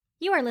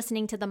You are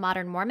listening to The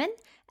Modern Mormon,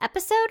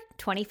 episode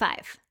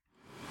 25.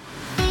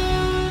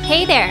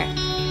 Hey there,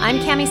 I'm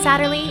Cami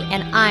Satterley,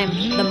 and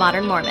I'm The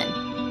Modern Mormon.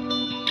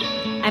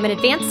 I'm an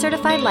advanced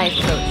certified life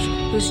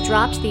coach who's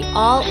dropped the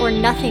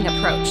all-or-nothing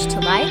approach to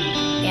life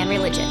and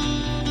religion.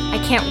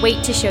 I can't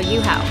wait to show you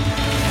how.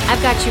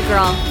 I've got you,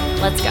 girl.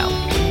 Let's go.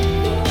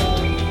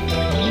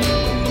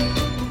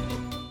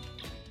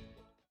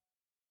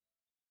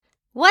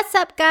 What's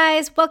up,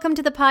 guys? Welcome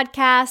to the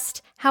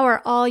podcast. How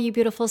are all you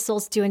beautiful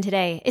souls doing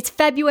today? It's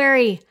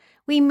February.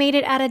 We made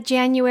it out of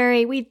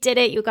January. We did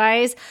it, you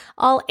guys.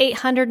 All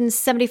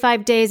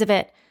 875 days of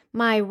it.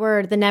 My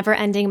word, the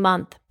never-ending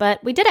month.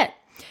 But we did it.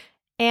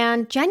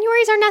 And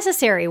Januaries are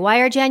necessary. Why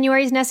are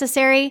Januaries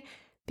necessary?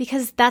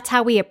 Because that's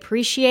how we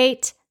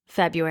appreciate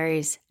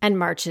Februaries and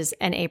Marches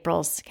and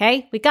Aprils,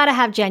 okay? We got to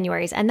have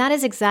Januaries. And that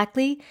is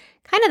exactly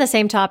kind of the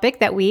same topic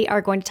that we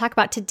are going to talk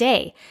about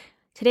today.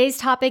 Today's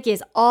topic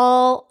is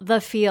all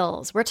the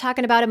feels. We're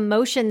talking about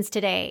emotions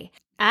today.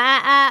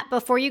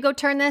 Before you go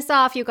turn this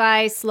off, you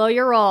guys, slow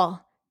your roll.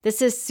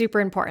 This is super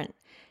important.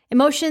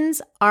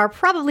 Emotions are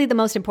probably the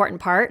most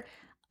important part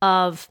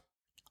of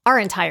our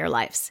entire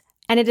lives.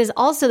 And it is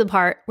also the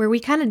part where we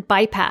kind of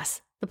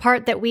bypass, the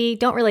part that we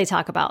don't really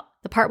talk about,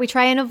 the part we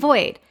try and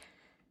avoid.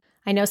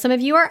 I know some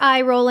of you are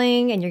eye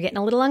rolling and you're getting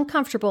a little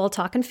uncomfortable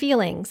talking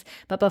feelings,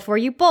 but before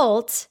you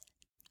bolt,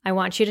 I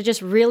want you to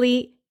just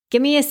really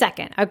give me a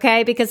second,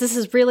 okay? Because this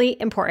is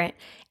really important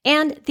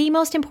and the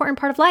most important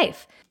part of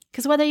life.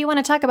 Because whether you want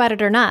to talk about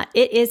it or not,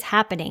 it is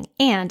happening.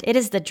 And it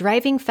is the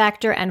driving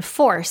factor and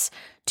force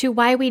to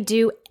why we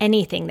do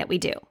anything that we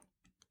do.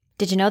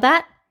 Did you know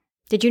that?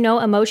 Did you know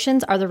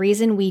emotions are the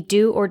reason we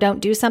do or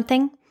don't do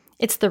something?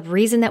 It's the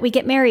reason that we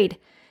get married.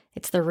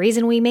 It's the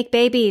reason we make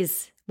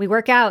babies. We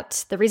work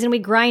out. The reason we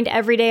grind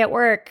every day at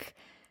work.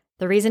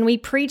 The reason we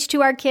preach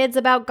to our kids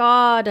about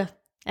God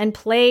and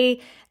play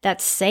that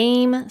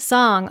same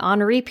song on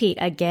repeat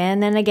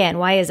again and again.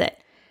 Why is it?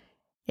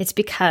 It's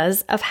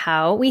because of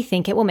how we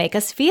think it will make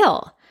us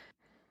feel.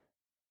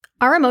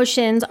 Our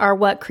emotions are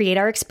what create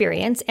our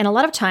experience. And a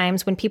lot of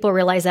times when people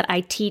realize that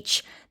I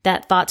teach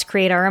that thoughts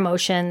create our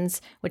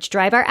emotions, which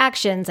drive our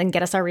actions and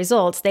get us our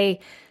results, they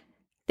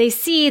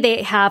see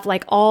they have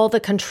like all the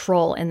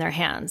control in their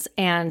hands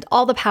and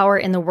all the power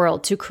in the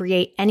world to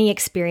create any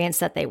experience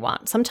that they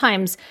want.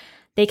 Sometimes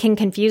they can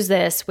confuse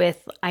this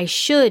with, I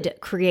should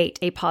create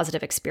a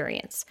positive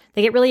experience.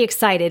 They get really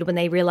excited when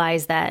they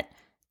realize that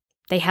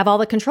they have all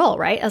the control,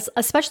 right?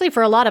 Especially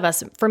for a lot of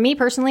us. For me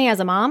personally, as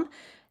a mom,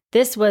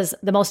 this was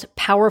the most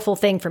powerful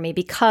thing for me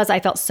because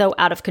I felt so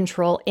out of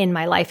control in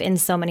my life in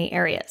so many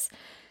areas.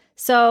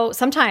 So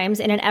sometimes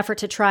in an effort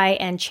to try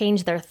and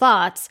change their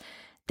thoughts,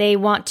 they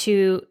want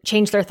to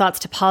change their thoughts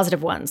to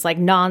positive ones, like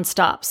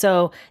nonstop.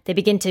 So they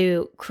begin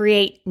to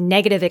create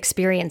negative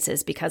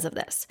experiences because of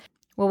this.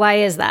 Well, why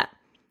is that?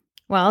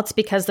 Well, it's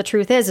because the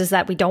truth is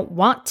that we don't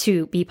want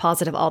to be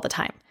positive all the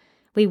time.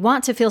 We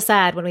want to feel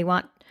sad when we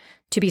want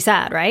to be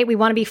sad, right? We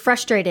want to be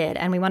frustrated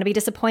and we want to be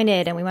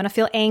disappointed and we want to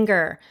feel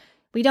anger.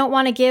 We don't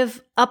want to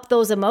give up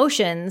those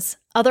emotions.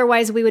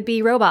 Otherwise, we would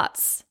be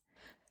robots.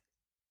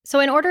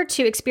 So in order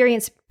to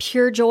experience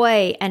pure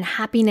joy and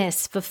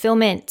happiness,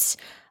 fulfillment,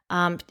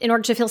 in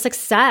order to feel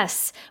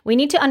success, we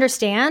need to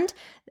understand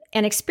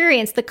and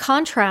experience the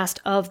contrast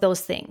of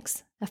those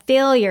things. The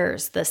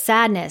failures, the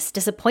sadness,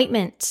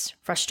 disappointment,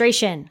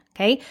 frustration,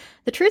 okay?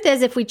 The truth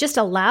is, if we just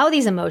allow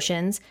these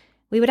emotions,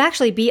 we would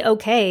actually be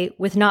okay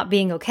with not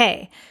being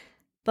okay.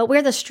 But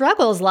where the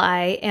struggles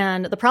lie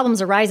and the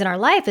problems arise in our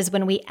life is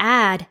when we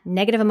add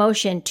negative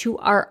emotion to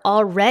our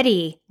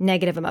already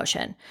negative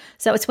emotion.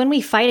 So it's when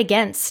we fight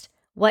against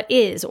what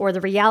is or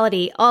the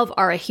reality of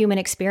our human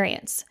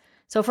experience.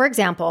 So for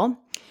example,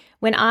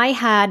 when I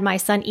had my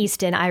son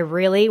Easton, I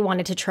really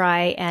wanted to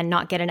try and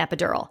not get an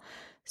epidural.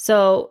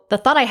 So the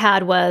thought I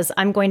had was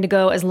I'm going to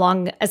go as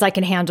long as I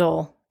can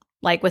handle,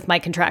 like with my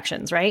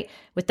contractions, right?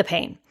 With the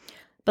pain.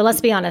 But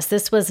let's be honest,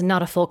 this was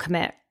not a full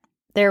commit.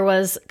 There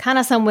was kind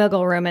of some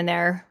wiggle room in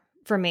there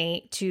for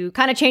me to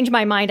kind of change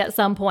my mind at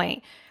some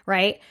point,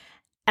 right?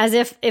 As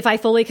if I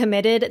fully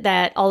committed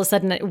that all of a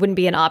sudden it wouldn't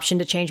be an option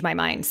to change my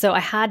mind. So I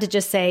had to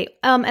just say,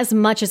 as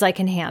much as I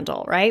can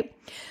handle, right?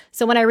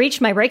 So when I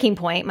reached my breaking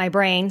point, my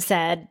brain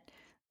said,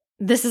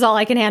 this is all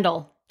I can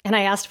handle. And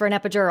I asked for an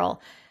epidural.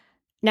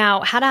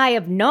 Now, had I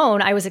have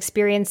known I was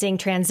experiencing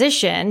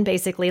transition,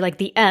 basically like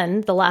the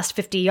end, the last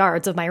 50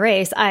 yards of my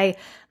race, I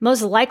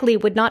most likely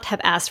would not have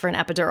asked for an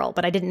epidural,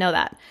 but I didn't know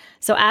that.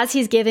 So as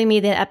he's giving me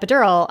the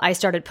epidural, I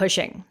started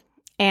pushing.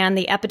 And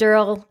the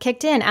epidural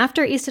kicked in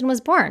after Easton was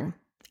born.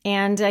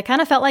 And I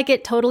kind of felt like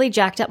it totally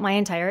jacked up my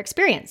entire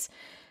experience.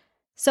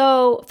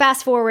 So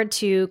fast forward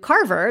to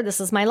Carver,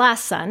 this is my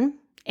last son,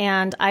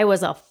 and I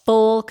was a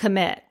full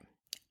commit.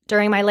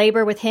 During my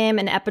labor with him,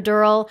 an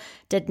epidural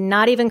did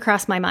not even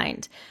cross my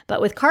mind. But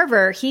with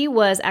Carver, he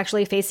was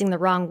actually facing the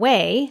wrong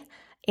way,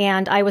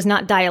 and I was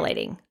not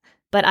dilating,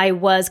 but I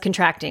was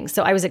contracting.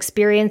 So I was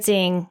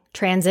experiencing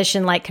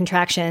transition-like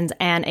contractions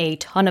and a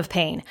ton of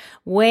pain,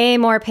 way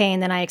more pain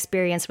than I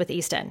experienced with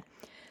Easton.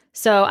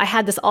 So I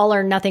had this all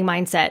or nothing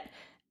mindset.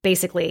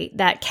 basically,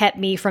 that kept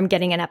me from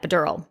getting an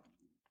epidural.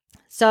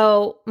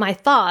 So my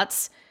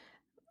thoughts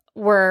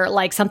were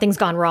like, something's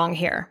gone wrong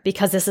here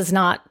because this is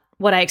not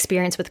what I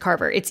experienced with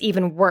Carver. It's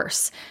even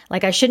worse.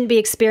 Like I shouldn't be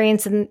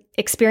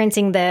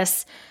experiencing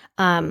this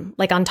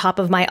like on top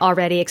of my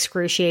already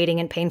excruciating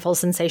and painful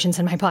sensations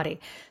in my body.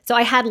 So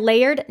I had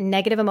layered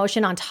negative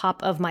emotion on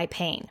top of my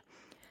pain.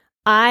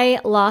 I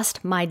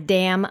lost my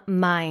damn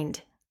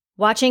mind.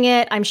 Watching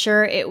it, I'm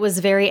sure it was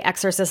very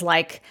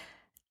Exorcist-like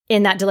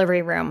in that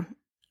delivery room.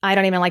 I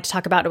don't even like to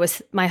talk about it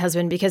with my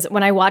husband because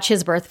when I watch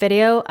his birth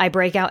video, I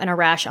break out in a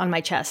rash on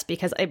my chest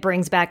because it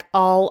brings back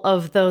all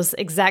of those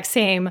exact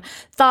same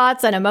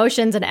thoughts and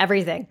emotions and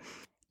everything.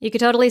 You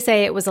could totally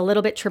say it was a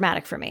little bit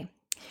traumatic for me.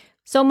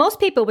 So most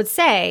people would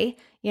say,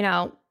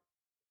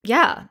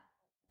 yeah,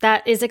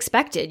 that is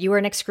expected. You were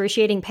in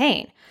excruciating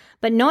pain.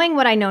 But knowing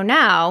what I know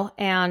now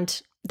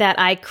and that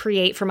I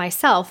create for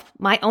myself,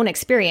 my own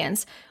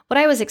experience, what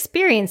I was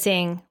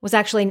experiencing was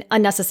actually an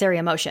unnecessary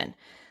emotion.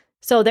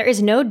 So there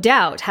is no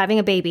doubt having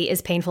a baby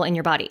is painful in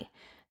your body.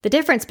 The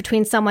difference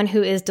between someone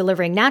who is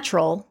delivering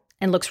natural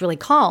and looks really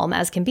calm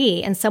as can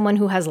be and someone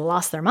who has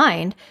lost their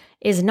mind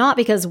is not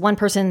because one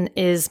person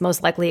is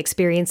most likely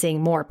experiencing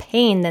more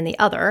pain than the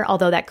other,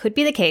 although that could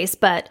be the case,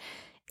 but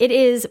it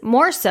is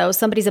more so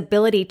somebody's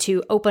ability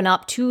to open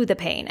up to the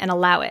pain and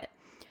allow it.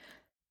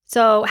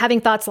 So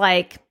having thoughts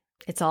like,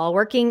 it's all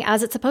working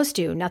as it's supposed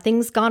to,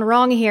 nothing's gone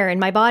wrong here in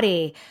my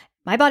body.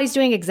 My body's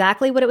doing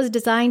exactly what it was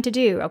designed to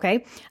do,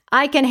 okay?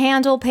 I can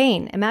handle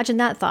pain. Imagine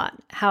that thought,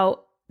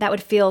 how that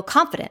would feel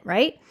confident,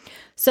 right?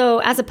 So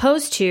as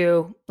opposed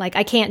to like,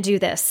 I can't do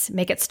this,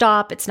 make it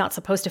stop, it's not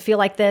supposed to feel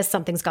like this,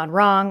 something's gone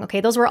wrong.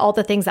 Okay, those were all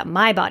the things that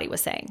my body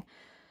was saying.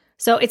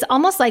 So it's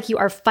almost like you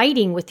are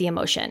fighting with the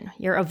emotion.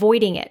 You're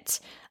avoiding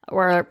it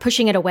or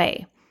pushing it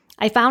away.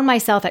 I found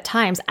myself at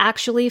times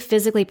actually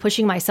physically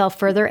pushing myself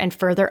further and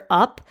further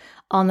up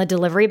on the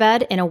delivery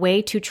bed in a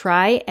way to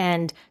try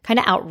and kind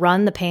of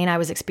outrun the pain I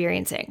was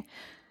experiencing.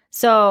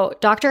 So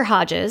Dr.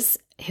 Hodges,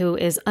 who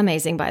is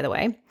amazing, by the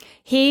way,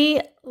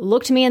 he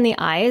looked me in the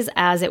eyes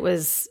as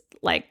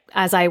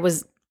I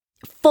was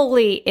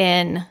fully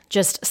in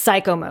just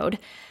psycho mode.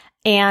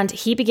 And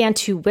he began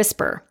to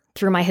whisper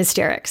through my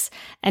hysterics.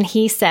 And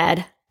he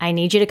said, I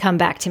need you to come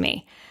back to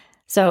me.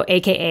 So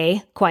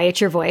AKA,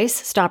 quiet your voice,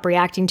 stop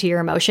reacting to your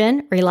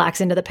emotion,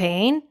 relax into the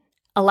pain,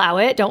 allow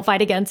it, don't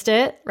fight against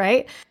it,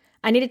 right?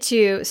 I needed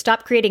to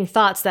stop creating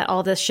thoughts that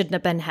all this shouldn't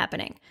have been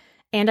happening.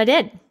 And I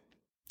did.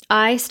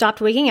 I stopped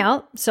wigging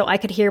out so I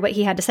could hear what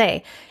he had to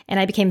say. And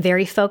I became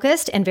very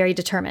focused and very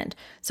determined.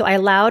 So I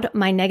allowed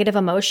my negative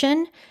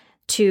emotion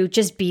to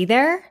just be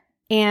there.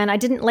 And I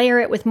didn't layer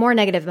it with more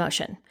negative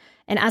emotion.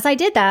 And as I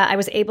did that, I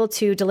was able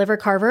to deliver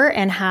Carver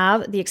and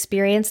have the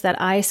experience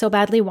that I so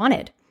badly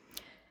wanted.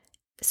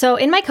 So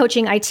in my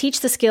coaching, I teach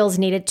the skills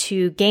needed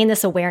to gain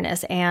this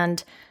awareness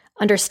and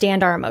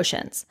understand our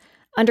emotions,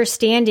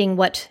 understanding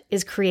what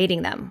is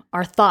creating them,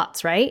 our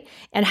thoughts, right?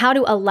 And how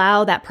to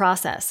allow that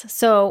process.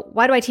 So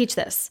why do I teach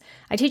this?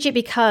 I teach it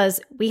because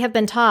we have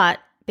been taught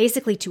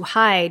basically to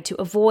hide, to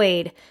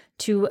avoid,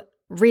 to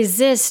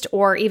resist,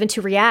 or even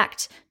to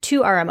react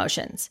to our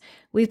emotions.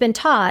 We've been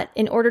taught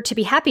in order to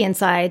be happy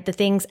inside, the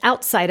things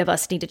outside of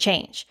us need to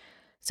change.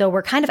 So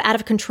we're kind of out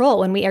of control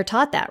when we are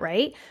taught that,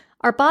 right?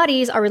 Our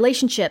bodies, our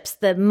relationships,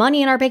 the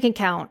money in our bank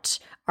account,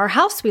 our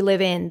house we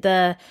live in,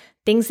 the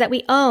things that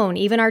we own,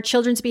 even our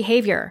children's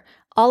behavior,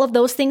 all of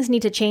those things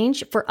need to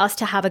change for us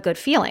to have a good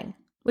feeling,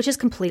 which is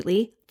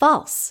completely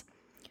false.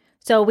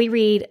 So we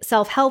read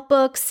self-help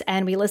books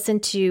and we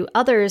listen to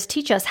others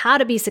teach us how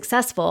to be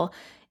successful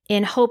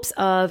in hopes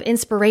of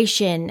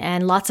inspiration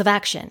and lots of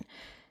action.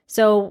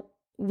 So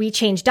we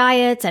change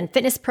diets and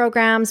fitness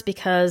programs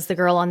because the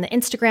girl on the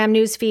Instagram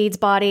newsfeed's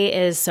body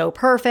is so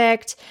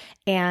perfect.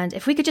 And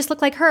if we could just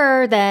look like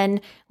her,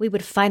 then we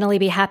would finally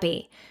be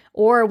happy.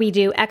 Or we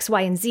do X,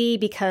 Y, and Z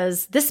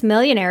because this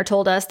millionaire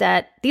told us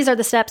that these are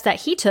the steps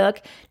that he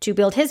took to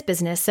build his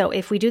business. So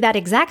if we do that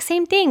exact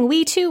same thing,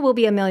 we too will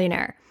be a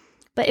millionaire.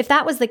 But if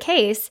that was the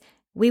case,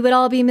 we would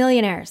all be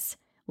millionaires.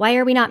 Why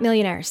are we not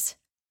millionaires?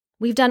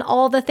 We've done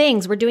all the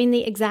things. We're doing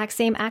the exact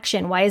same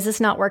action. Why is this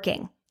not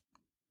working?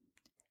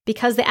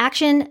 Because the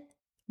action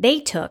they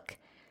took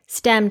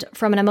stemmed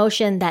from an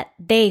emotion that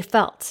they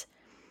felt.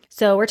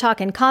 So we're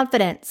talking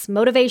confidence,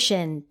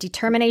 motivation,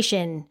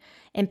 determination,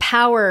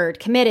 empowered,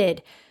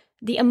 committed.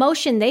 The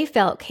emotion they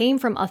felt came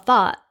from a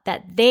thought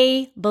that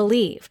they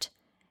believed.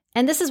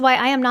 And this is why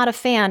I am not a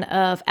fan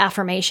of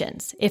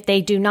affirmations if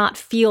they do not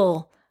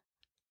feel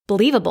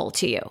believable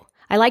to you.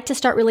 I like to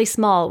start really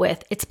small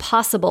with, it's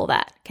possible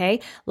that,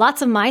 okay?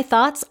 Lots of my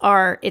thoughts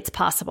are, it's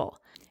possible.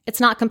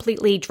 It's not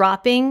completely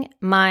dropping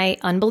my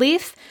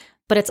unbelief,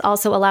 but it's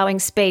also allowing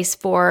space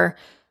for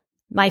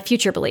my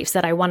future beliefs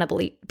that I want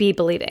to be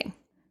believing.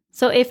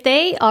 So if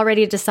they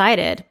already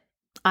decided,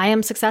 I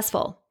am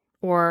successful,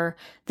 or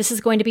this is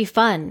going to be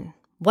fun,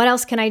 what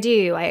else can I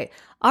do? I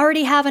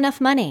already have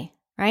enough money,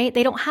 right?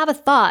 They don't have a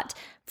thought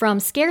from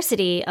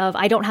scarcity of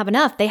I don't have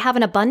enough. They have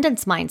an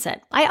abundance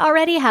mindset. I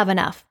already have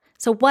enough.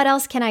 So what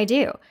else can I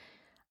do?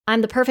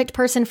 I'm the perfect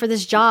person for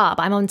this job.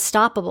 I'm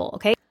unstoppable.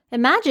 Okay.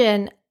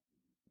 Imagine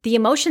the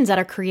emotions that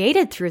are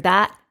created through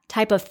that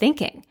type of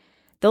thinking,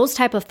 those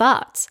type of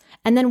thoughts.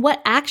 And then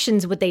what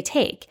actions would they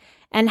take?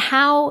 And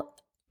how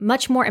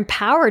much more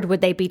empowered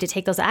would they be to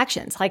take those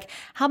actions? Like,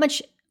 how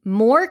much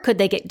more could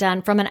they get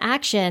done from an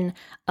action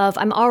of,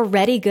 I'm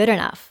already good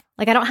enough.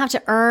 Like, I don't have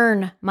to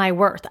earn my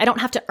worth. I don't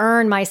have to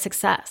earn my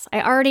success.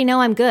 I already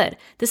know I'm good.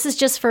 This is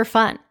just for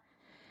fun.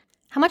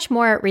 How much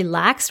more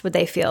relaxed would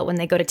they feel when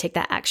they go to take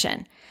that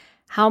action?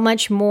 How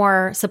much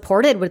more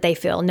supported would they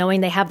feel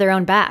knowing they have their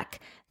own back,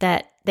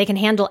 that they can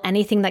handle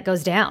anything that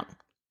goes down?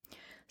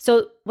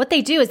 So what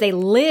they do is they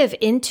live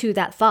into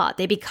that thought.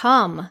 They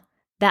become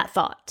that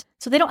thought.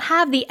 So they don't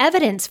have the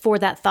evidence for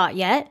that thought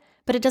yet,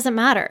 but it doesn't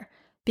matter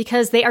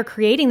because they are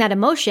creating that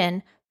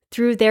emotion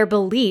through their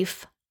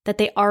belief that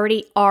they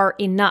already are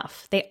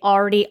enough. They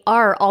already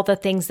are all the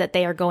things that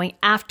they are going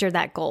after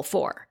that goal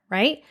for,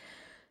 right?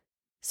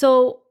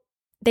 So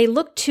they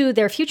look to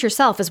their future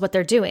self is what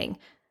they're doing.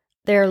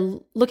 They're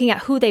looking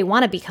at who they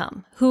want to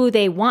become, who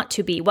they want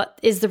to be, what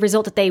is the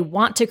result that they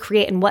want to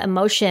create, and what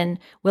emotion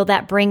will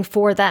that bring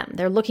for them.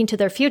 They're looking to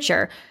their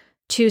future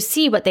to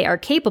see what they are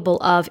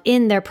capable of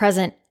in their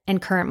present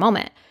and current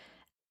moment.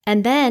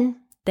 And then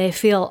they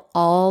feel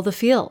all the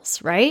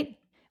feels, right?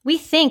 We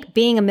think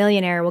being a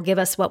millionaire will give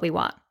us what we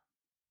want.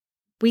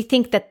 We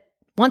think that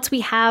once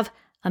we have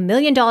 $1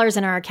 million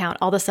in our account,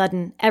 all of a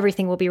sudden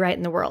everything will be right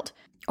in the world,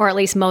 or at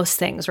least most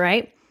things,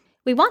 right?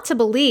 We want to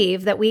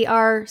believe that we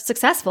are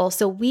successful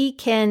so we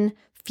can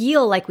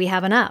feel like we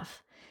have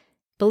enough.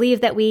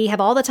 Believe that we have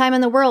all the time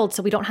in the world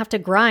so we don't have to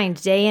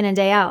grind day in and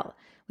day out.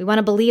 We want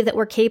to believe that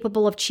we're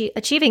capable of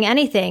achieving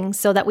anything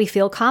so that we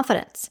feel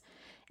confidence.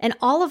 And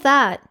all of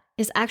that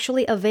is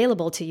actually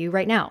available to you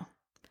right now.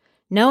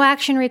 No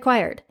action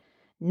required.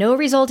 No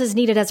result is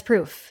needed as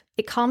proof.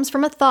 It comes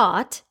from a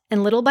thought,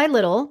 and little by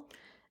little,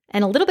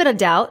 and a little bit of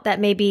doubt that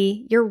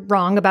maybe you're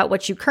wrong about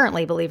what you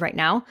currently believe right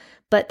now,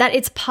 but that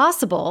it's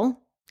possible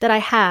that I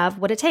have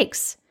what it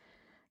takes.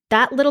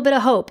 That little bit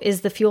of hope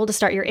is the fuel to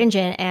start your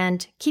engine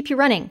and keep you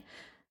running.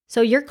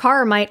 So your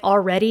car might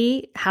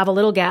already have a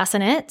little gas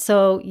in it,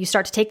 so you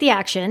start to take the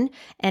action,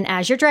 and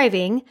as you're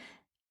driving,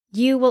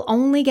 you will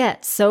only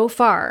get so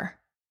far,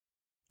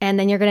 and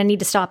then you're going to need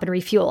to stop and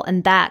refuel,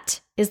 and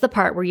that is the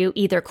part where you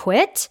either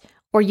quit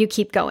or you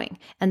keep going.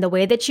 And the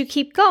way that you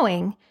keep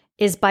going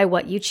is by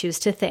what you choose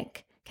to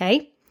think,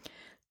 okay?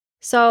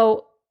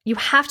 So you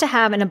have to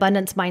have an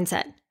abundance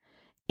mindset.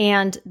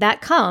 And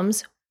that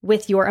comes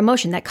with your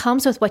emotion. That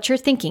comes with what you're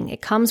thinking.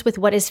 It comes with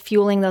what is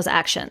fueling those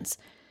actions.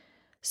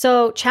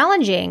 So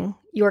challenging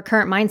your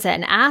current mindset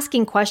and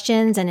asking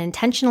questions and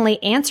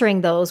intentionally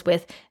answering those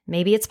with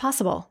maybe it's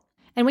possible.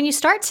 And when you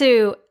start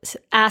to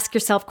ask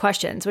yourself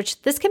questions,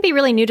 which this can be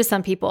really new to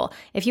some people,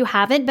 if you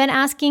haven't been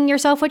asking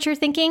yourself what you're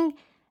thinking,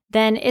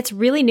 then it's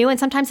really new and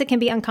sometimes it can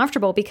be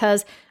uncomfortable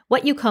because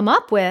what you come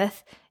up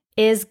with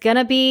is going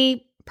to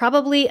be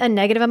probably a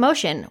negative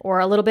emotion or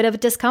a little bit of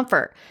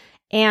discomfort.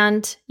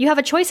 And you have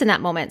a choice in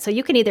that moment. So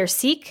you can either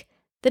seek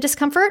the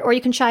discomfort or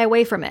you can shy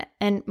away from it.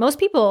 And most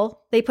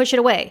people, they push it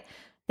away.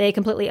 They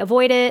completely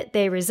avoid it,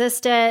 they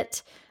resist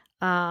it,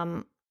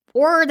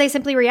 or they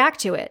simply react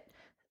to it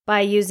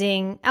by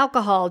using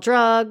alcohol,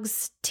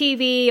 drugs,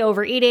 TV,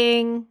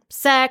 overeating,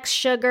 sex,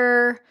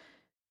 sugar,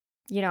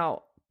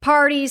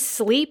 parties,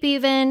 sleep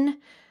even,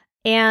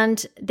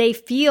 and they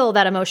feel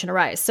that emotion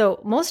arise.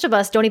 So most of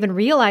us don't even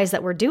realize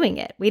that we're doing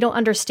it. We don't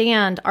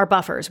understand our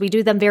buffers. We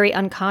do them very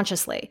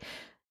unconsciously.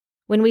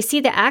 When we see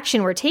the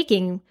action we're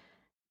taking,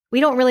 we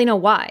don't really know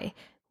why.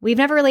 We've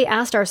never really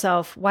asked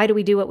ourselves, why do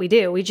we do what we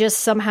do? We just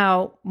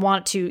somehow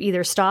want to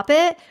either stop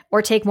it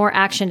or take more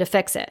action to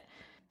fix it.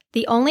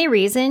 The only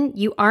reason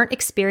you aren't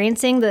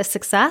experiencing the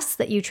success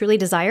that you truly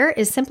desire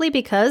is simply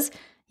because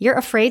you're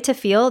afraid to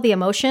feel the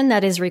emotion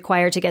that is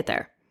required to get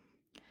there.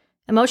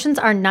 Emotions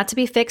are not to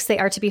be fixed, they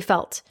are to be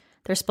felt.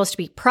 They're supposed to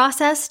be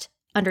processed,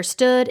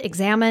 understood,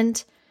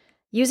 examined.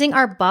 Using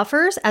our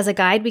buffers as a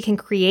guide, we can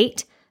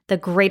create the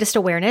greatest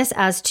awareness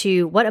as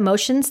to what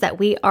emotions that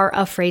we are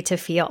afraid to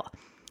feel.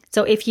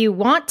 So if you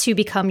want to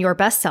become your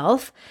best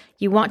self,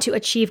 you want to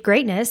achieve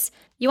greatness,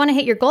 you want to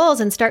hit your goals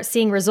and start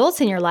seeing results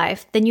in your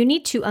life, then you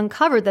need to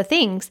uncover the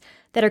things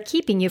that are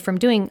keeping you from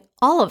doing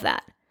all of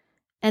that.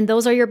 And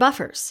those are your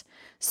buffers.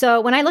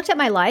 So when I looked at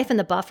my life and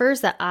the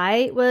buffers that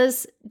I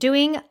was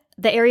doing,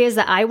 the areas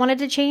that I wanted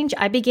to change,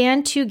 I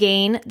began to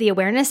gain the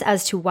awareness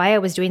as to why I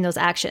was doing those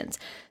actions.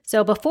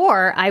 So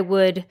before, I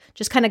would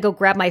just kind of go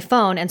grab my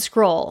phone and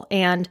scroll,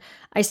 and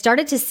I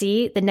started to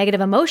see the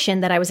negative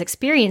emotion that I was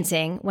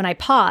experiencing when I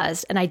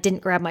paused and I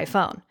didn't grab my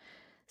phone.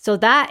 So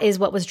that is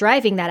what was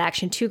driving that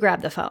action to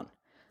grab the phone.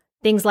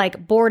 Things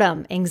like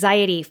boredom,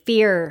 anxiety,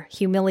 fear,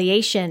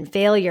 humiliation,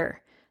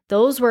 failure.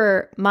 Those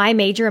were my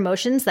major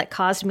emotions that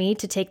caused me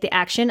to take the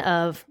action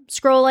of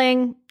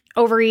scrolling,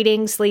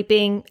 overeating,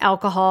 sleeping,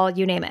 alcohol,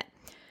 you name it.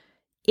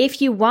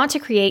 If you want to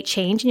create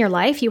change in your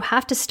life, you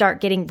have to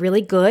start getting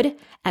really good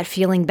at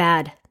feeling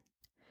bad.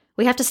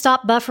 We have to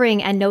stop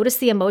buffering and notice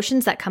the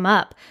emotions that come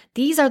up.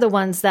 These are the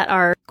ones that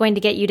are going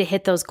to get you to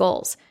hit those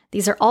goals.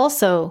 These are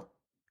also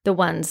the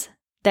ones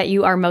that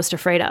you are most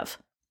afraid of.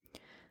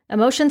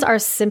 Emotions are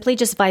simply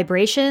just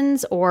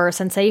vibrations or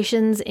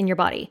sensations in your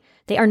body.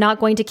 They are not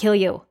going to kill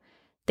you.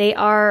 They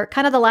are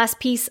kind of the last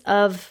piece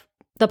of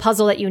the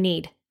puzzle that you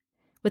need.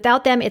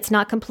 Without them, it's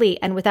not complete.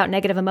 And without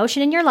negative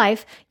emotion in your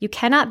life, you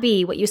cannot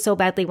be what you so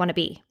badly want to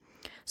be.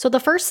 So the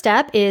first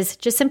step is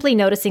just simply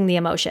noticing the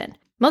emotion.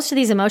 Most of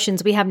these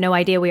emotions we have no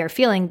idea we are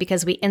feeling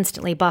because we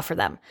instantly buffer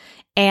them.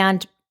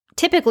 And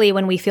typically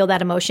when we feel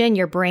that emotion,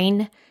 your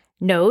brain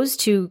knows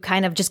to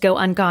kind of just go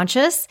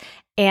unconscious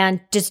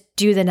and just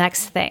do the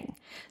next thing.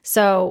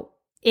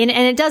 And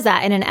it does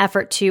that in an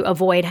effort to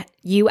avoid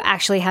you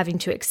actually having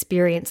to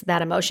experience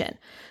that emotion.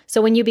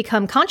 So when you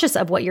become conscious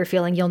of what you're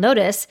feeling, you'll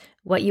notice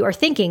what you are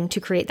thinking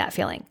to create that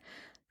feeling.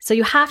 So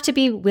you have to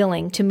be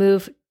willing to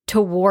move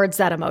towards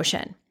that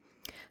emotion.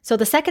 So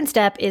the second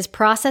step is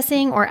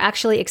processing or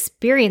actually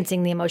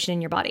experiencing the emotion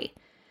in your body.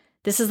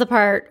 This is the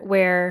part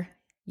where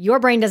your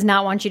brain does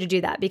not want you to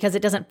do that because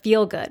it doesn't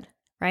feel good,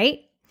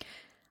 right?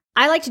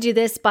 I like to do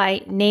this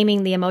by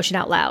naming the emotion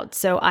out loud.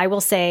 So I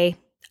will say,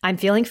 I'm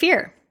feeling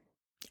fear.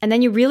 And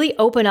then you really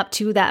open up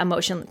to that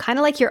emotion, kind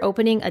of like you're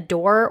opening a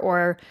door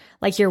or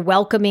like you're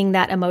welcoming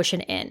that emotion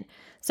in.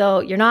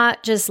 So you're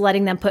not just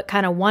letting them put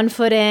kind of one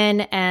foot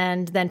in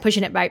and then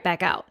pushing it right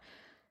back out,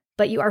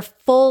 but you are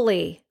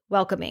fully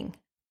welcoming,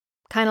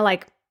 kind of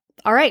like,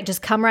 all right,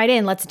 just come right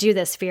in. Let's do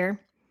this, fear.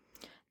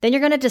 Then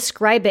you're going to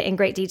describe it in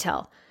great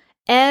detail.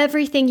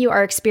 Everything you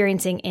are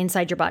experiencing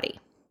inside your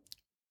body.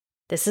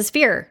 This is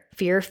fear.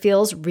 Fear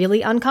feels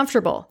really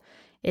uncomfortable.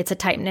 It's a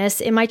tightness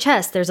in my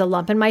chest. There's a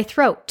lump in my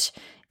throat.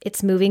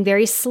 It's moving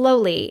very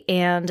slowly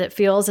and it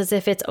feels as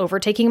if it's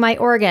overtaking my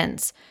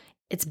organs.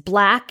 It's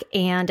black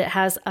and it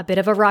has a bit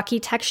of a rocky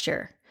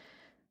texture.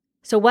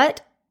 So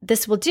what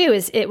this will do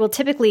is it will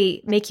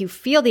typically make you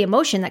feel the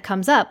emotion that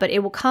comes up, but it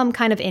will come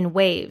kind of in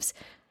waves.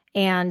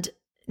 And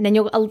then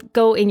you'll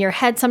go in your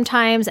head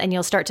sometimes and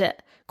you'll start to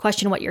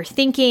question what you're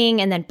thinking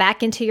and then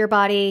back into your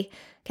body.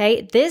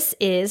 Okay, this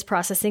is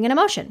processing an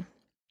emotion.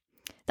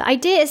 The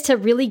idea is to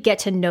really get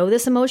to know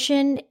this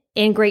emotion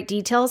in great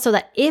detail so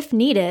that if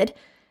needed,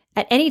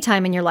 at any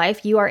time in your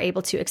life, you are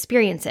able to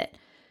experience it.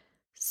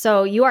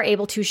 So you are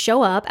able to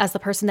show up as the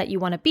person that you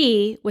want to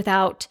be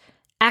without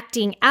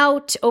acting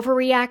out,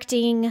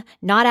 overreacting,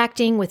 not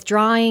acting,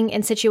 withdrawing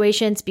in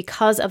situations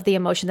because of the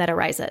emotion that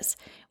arises.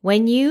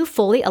 When you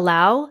fully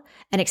allow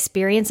and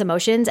experience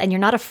emotions and you're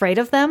not afraid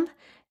of them,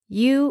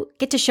 you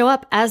get to show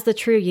up as the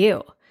true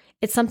you.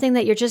 It's something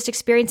that you're just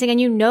experiencing and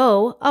you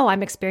know, oh,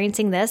 I'm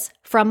experiencing this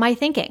from my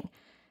thinking,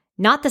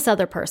 not this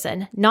other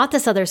person, not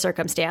this other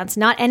circumstance,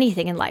 not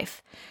anything in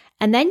life.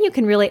 And then you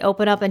can really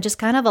open up and just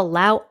kind of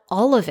allow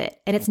all of it.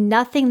 And it's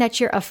nothing that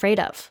you're afraid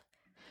of.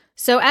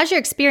 So as you're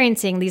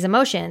experiencing these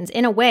emotions,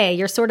 in a way,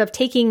 you're sort of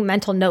taking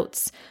mental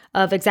notes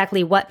of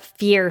exactly what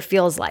fear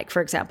feels like,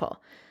 for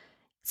example.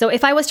 So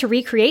if I was to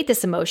recreate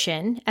this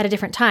emotion at a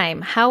different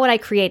time, how would I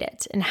create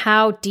it? And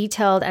how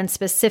detailed and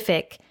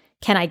specific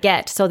can I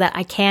get so that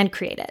I can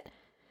create it?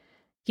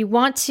 You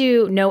want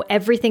to know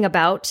everything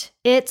about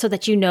it so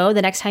that you know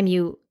the next time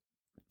you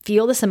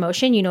feel this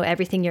emotion, you know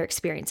everything you're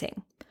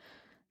experiencing.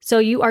 So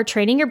you are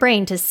training your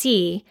brain to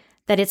see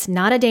that it's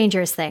not a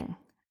dangerous thing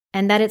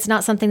and that it's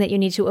not something that you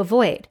need to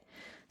avoid.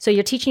 So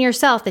you're teaching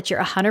yourself that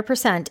you're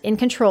 100% in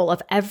control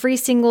of every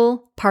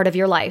single part of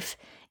your life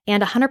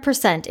and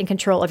 100% in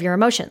control of your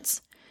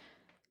emotions.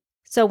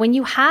 So when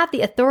you have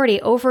the authority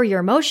over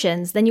your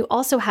emotions, then you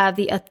also have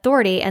the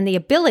authority and the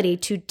ability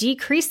to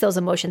decrease those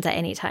emotions at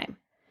any time.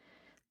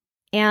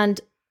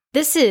 And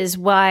this is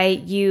why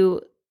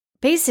you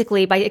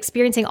basically, by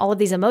experiencing all of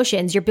these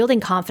emotions, you're building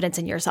confidence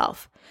in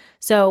yourself.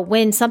 So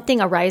when something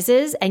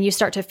arises and you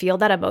start to feel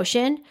that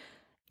emotion,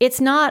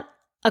 it's not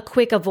a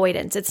quick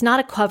avoidance. It's not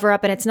a cover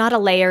up and it's not a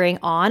layering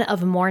on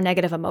of more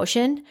negative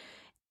emotion.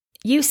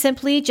 You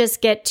simply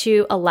just get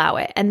to allow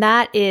it. And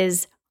that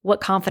is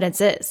what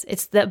confidence is.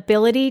 It's the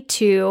ability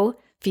to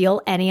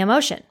feel any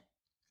emotion.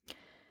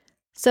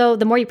 So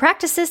the more you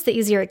practice this, the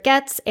easier it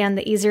gets. And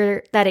the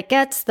easier that it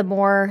gets, the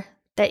more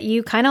that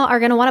you kind of are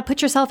going to want to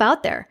put yourself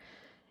out there.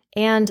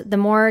 And the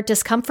more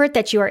discomfort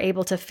that you are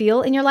able to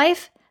feel in your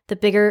life, the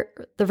bigger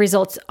the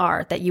results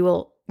are that you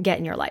will get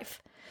in your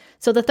life.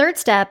 So the third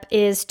step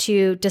is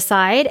to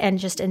decide and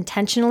just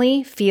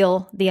intentionally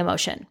feel the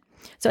emotion.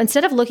 So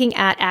instead of looking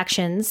at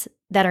actions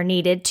that are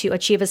needed to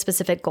achieve a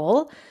specific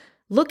goal,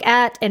 look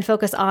at and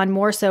focus on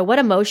more so what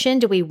emotion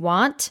do we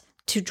want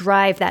to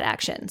drive that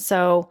action.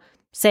 So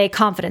say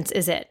confidence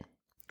is it,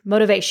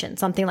 motivation,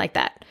 something like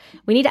that.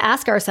 We need to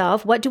ask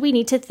ourselves, what do we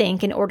need to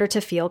think in order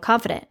to feel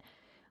confident?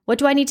 What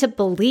do I need to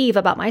believe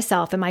about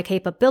myself and my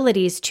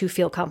capabilities to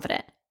feel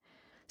confident?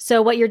 So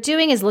what you're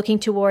doing is looking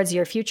towards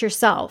your future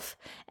self.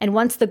 And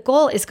once the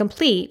goal is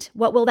complete,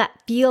 what will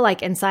that feel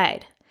like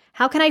inside?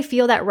 How can I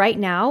feel that right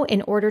now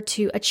in order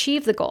to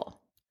achieve the goal?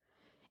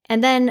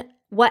 And then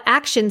what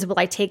actions will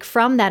I take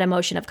from that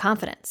emotion of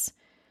confidence?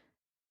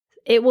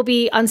 It will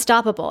be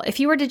unstoppable. If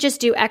you were to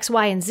just do X,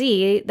 Y, and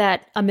Z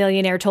that a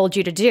millionaire told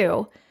you to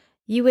do,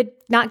 you would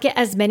not get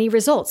as many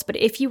results. But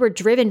if you were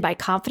driven by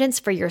confidence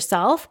for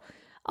yourself,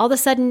 all of a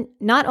sudden,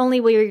 not only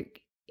will you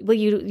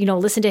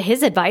listen to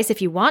his advice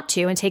if you want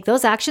to and take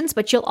those actions,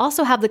 but you'll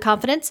also have the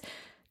confidence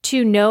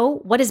to know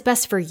what is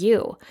best for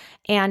you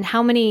and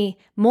how many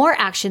more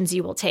actions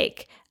you will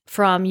take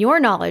from your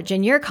knowledge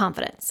and your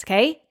confidence,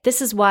 okay?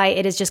 This is why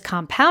it is just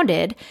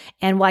compounded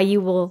and why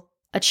you will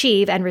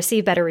achieve and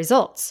receive better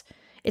results.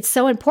 It's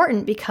so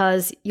important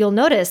because you'll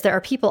notice there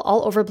are people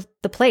all over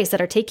the place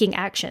that are taking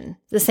action,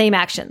 the same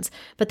actions,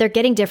 but they're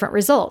getting different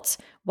results.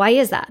 Why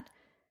is that?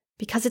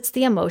 Because it's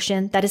the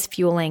emotion that is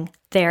fueling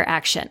their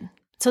action.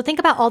 So think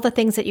about all the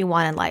things that you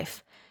want in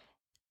life.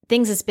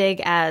 Things as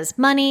big as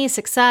money,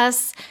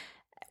 success,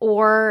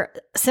 or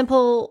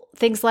simple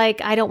things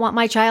like, I don't want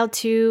my child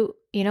to,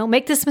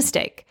 make this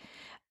mistake.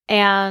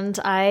 And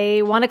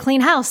I want a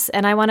clean house,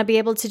 and I want to be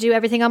able to do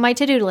everything on my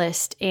to-do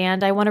list,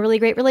 and I want a really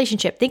great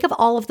relationship. Think of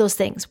all of those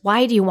things.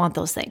 Why do you want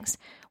those things?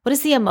 What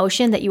is the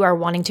emotion that you are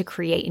wanting to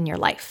create in your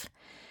life?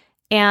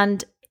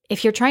 And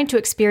if you're trying to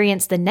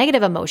experience the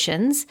negative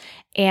emotions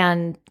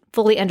and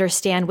fully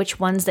understand which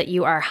ones that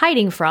you are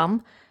hiding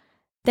from,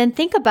 then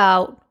think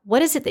about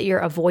what is it that you're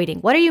avoiding?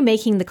 What are you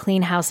making the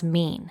clean house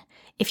mean?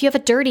 If you have a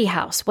dirty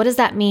house, what does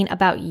that mean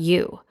about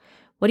you?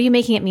 What are you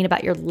making it mean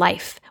about your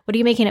life? What are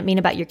you making it mean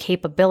about your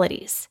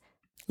capabilities?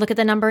 Look at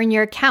the number in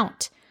your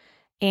account.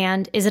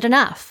 And is it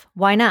enough?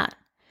 Why not?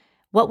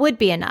 What would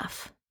be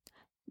enough?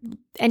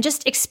 And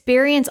just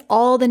experience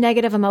all the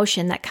negative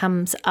emotion that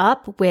comes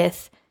up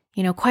with,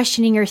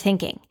 questioning your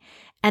thinking.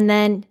 And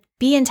then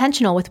be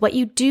intentional with what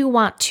you do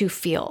want to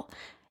feel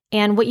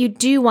and what you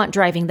do want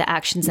driving the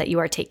actions that you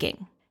are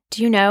taking.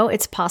 Do you know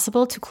it's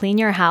possible to clean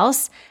your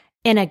house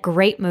in a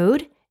great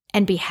mood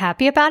and be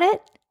happy about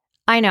it?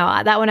 I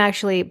know that one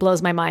actually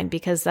blows my mind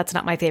because that's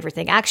not my favorite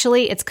thing.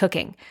 Actually, it's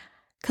cooking.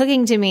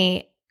 Cooking to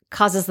me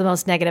causes the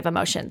most negative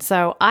emotion.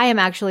 So I am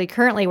actually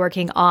currently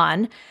working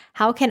on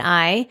how can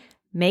I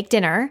make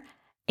dinner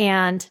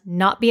and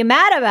not be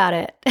mad about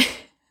it.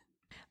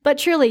 But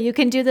truly, you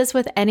can do this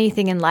with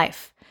anything in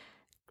life.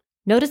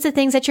 Notice the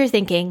things that you're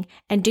thinking,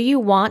 and do you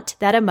want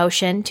that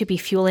emotion to be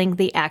fueling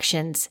the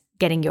actions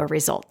getting your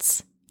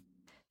results?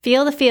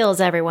 Feel the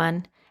feels,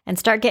 everyone, and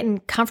start getting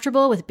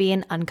comfortable with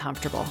being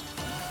uncomfortable.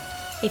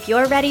 If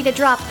you're ready to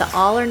drop the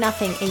all or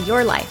nothing in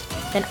your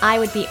life, then I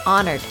would be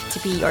honored to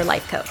be your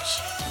life coach.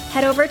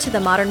 Head over to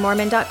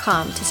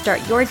themodernmormon.com to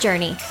start your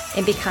journey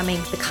in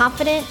becoming the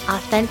confident,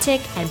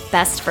 authentic, and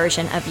best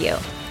version of you.